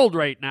the world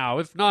right now,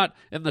 if not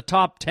in the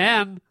top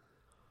 10.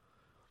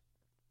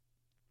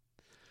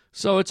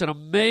 So it's an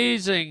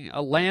amazing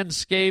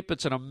landscape.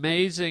 It's an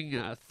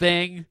amazing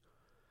thing.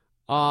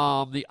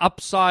 The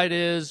upside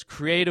is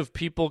creative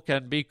people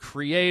can be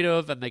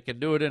creative, and they can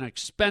do it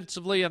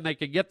inexpensively, and they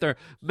can get their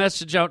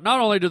message out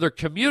not only to their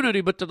community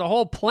but to the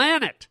whole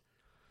planet.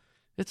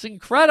 It's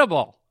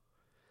incredible.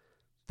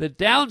 The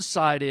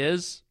downside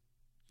is,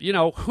 you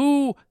know,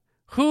 who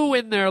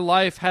in their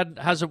life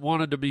hasn't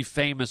wanted to be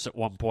famous at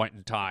one point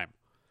in time?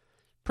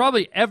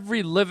 Probably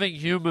every living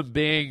human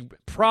being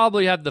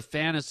probably had the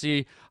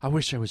fantasy, "I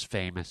wish I was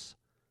famous."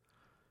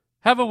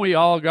 Haven't we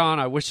all gone,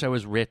 "I wish I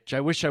was rich. I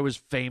wish I was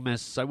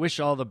famous. I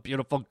wish all the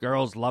beautiful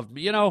girls loved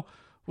me." You know,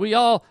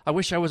 I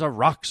wish I was a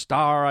rock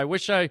star. I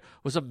wish I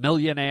was a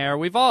millionaire.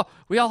 We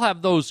all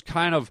have those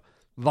kind of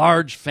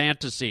large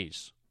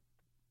fantasies.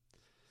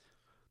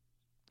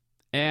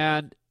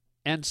 And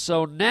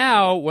so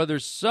now, where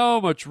there's so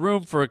much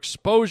room for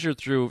exposure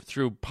through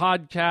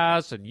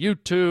podcasts and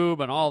YouTube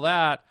and all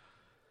that,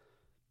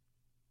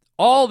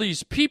 all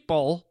these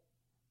people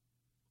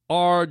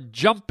are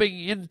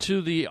jumping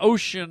into the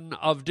ocean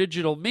of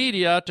digital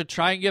media to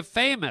try and get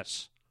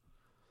famous.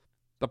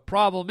 The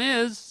problem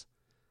is,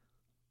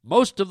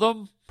 most of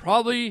them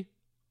probably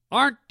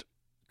aren't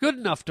good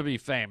enough to be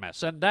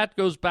famous. And that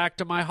goes back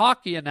to my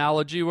hockey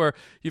analogy, where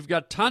you've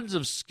got tons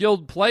of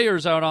skilled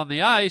players out on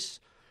the ice,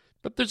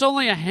 but there's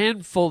only a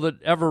handful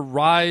that ever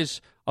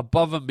rise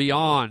above and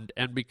beyond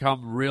and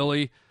become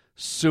really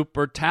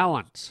super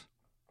talents.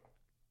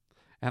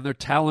 And their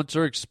talents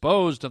are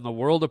exposed, and the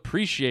world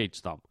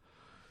appreciates them.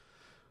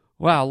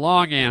 Wow,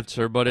 long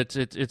answer, but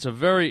it's a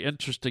very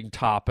interesting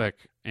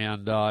topic,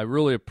 and I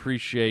really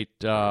appreciate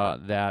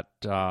that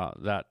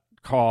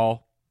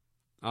call.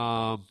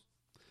 I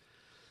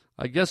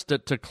guess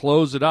to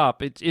close it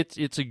up,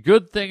 it's a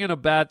good thing and a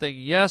bad thing.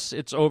 Yes,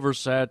 it's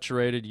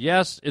oversaturated.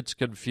 Yes, it's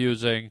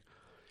confusing,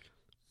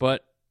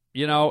 but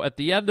you know, at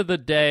the end of the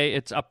day,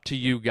 it's up to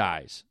you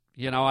guys.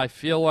 You know, I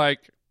feel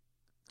like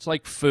it's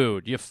like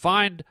food. You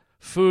find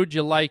food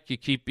you like, you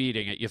keep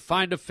eating it. You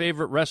find a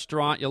favorite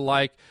restaurant you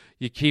like,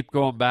 you keep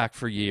going back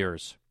for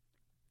years.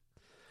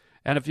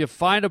 And if you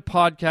find a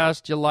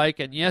podcast you like,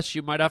 and yes,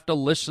 you might have to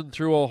listen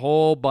through a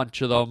whole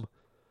bunch of them,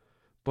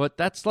 but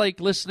that's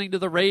like listening to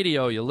the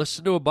radio. You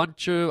listen to a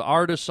bunch of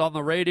artists on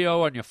the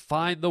radio, and you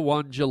find the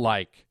ones you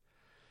like.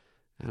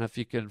 And if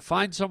you can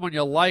find someone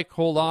you like,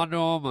 hold on to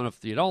them. And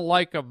if you don't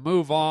like them,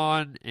 move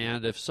on.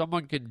 And if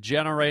someone can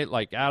generate,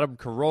 like Adam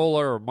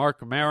Carolla or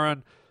Mark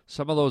Maron,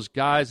 some of those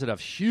guys that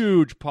have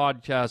huge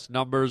podcast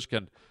numbers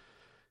can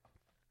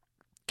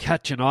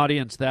catch an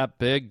audience that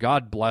big,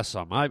 God bless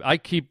them. I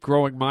keep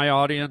growing my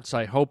audience.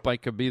 I hope I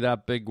can be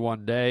that big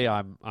one day.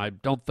 I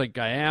don't think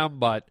I am,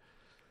 but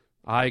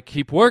I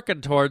keep working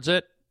towards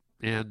it.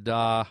 And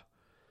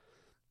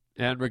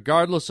And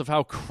regardless of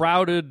how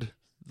crowded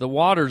the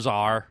waters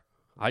are,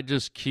 I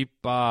just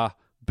keep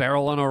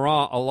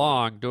barreling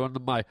along, doing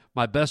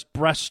my best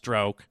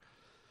breaststroke,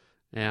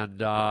 and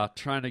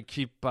trying to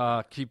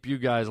keep you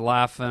guys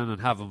laughing and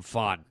having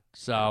fun.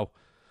 So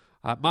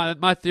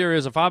my theory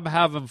is if I'm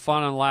having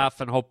fun and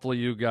laughing, hopefully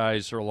you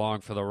guys are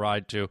along for the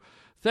ride too.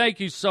 Thank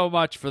you so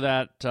much for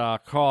that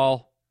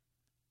call.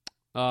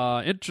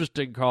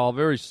 Interesting call,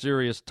 very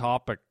serious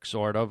topic,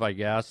 sort of, I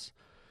guess.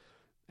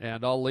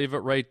 And I'll leave it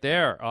right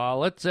there.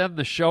 Let's end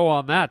the show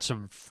on that.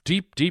 Some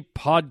deep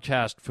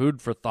podcast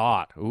food for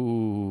thought.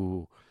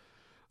 Ooh.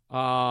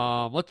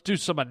 Let's do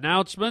some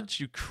announcements,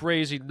 you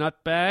crazy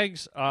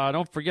nutbags.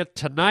 Don't forget,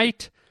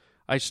 tonight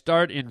I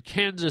start in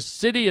Kansas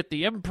City at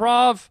the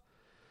Improv.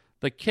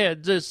 The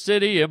Kansas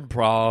City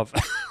Improv.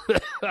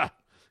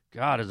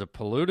 God, is it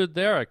polluted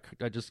there?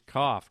 I just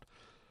coughed.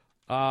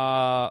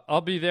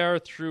 I'll be there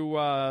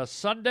through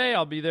Sunday.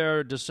 I'll be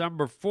there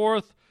December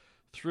 4th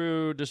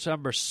through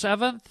December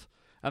 7th.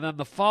 And then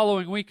the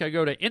following week, I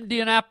go to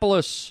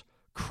Indianapolis,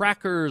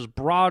 Crackers,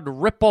 Broad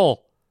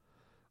Ripple.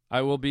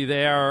 I will be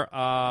there,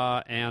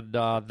 and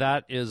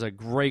that is a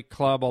great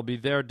club. I'll be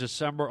there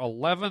December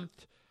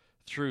 11th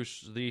through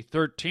the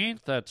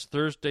 13th. That's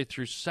Thursday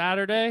through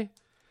Saturday.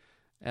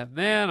 And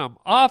then I'm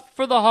off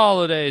for the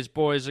holidays,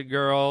 boys and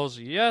girls.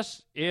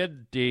 Yes,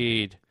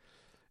 indeed.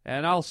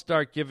 And I'll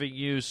start giving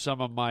you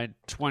some of my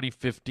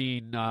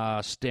 2015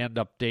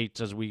 stand-up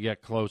dates as we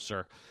get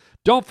closer.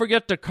 Don't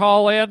forget to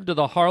call in to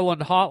the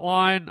Harland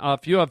hotline.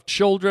 If you have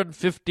children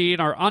 15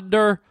 or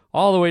under,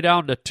 all the way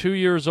down to 2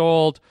 years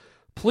old,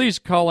 please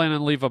call in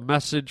and leave a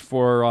message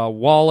for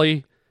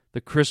Wally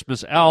the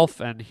Xmas Elf,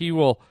 and he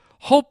will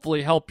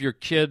hopefully help your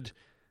kid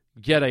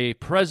get a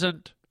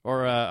present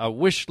or a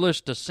wish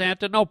list to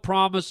Santa. No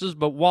promises,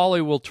 but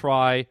Wally will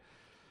try.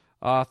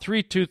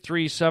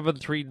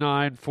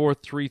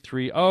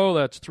 323-739-4330.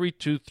 That's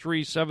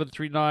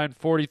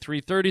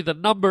 323-739-4330. The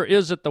number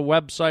is at the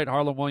website,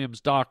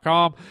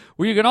 harlandwilliams.com,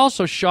 where you can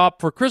also shop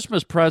for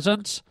Christmas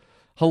presents,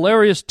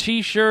 hilarious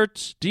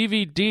T-shirts,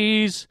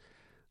 DVDs,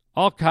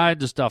 all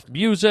kinds of stuff.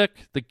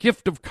 Music, the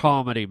gift of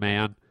comedy,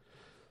 man.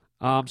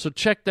 So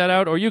check that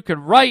out. Or you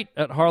can write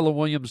at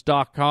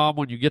harlandwilliams.com.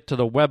 When you get to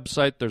the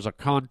website, there's a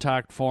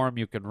contact form.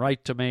 You can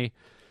write to me.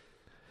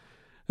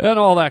 And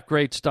all that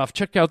great stuff.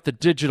 Check out the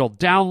digital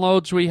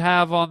downloads we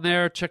have on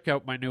there. Check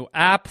out my new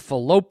app,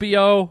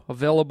 Fallopio,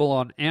 available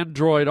on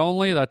Android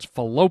only. That's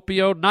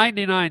Fallopio,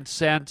 99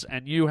 cents,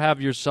 and you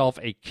have yourself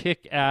a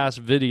kick-ass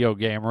video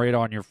game right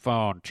on your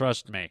phone.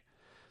 Trust me.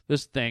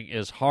 This thing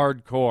is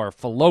hardcore.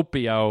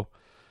 Fallopio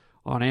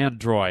on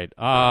Android.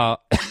 God,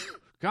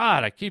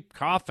 I keep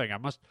coughing.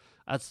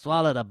 I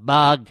swallowed a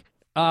bug.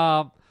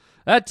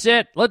 That's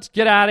it. Let's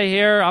get out of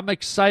here. I'm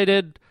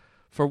excited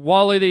for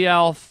Wally the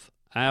Elf.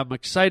 I'm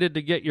excited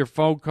to get your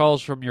phone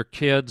calls from your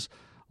kids.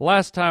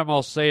 Last time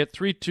I'll say it,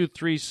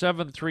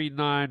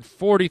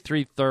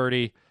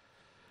 323-739-4330.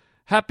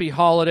 Happy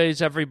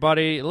holidays,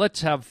 everybody.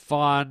 Let's have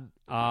fun.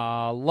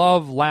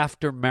 Love,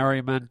 laughter,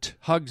 merriment,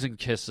 hugs, and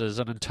kisses.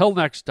 And until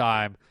next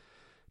time,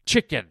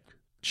 chicken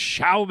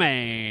chow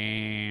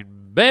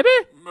mein, baby.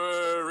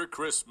 Merry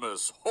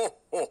Christmas. Ho,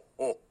 ho,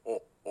 ho,